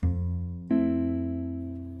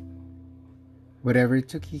Whatever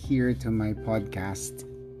took you here to my podcast,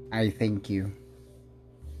 I thank you.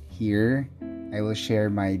 Here, I will share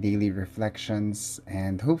my daily reflections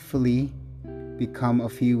and hopefully become a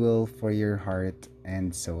fuel for your heart and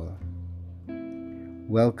soul.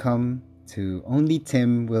 Welcome to Only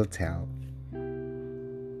Tim Will Tell.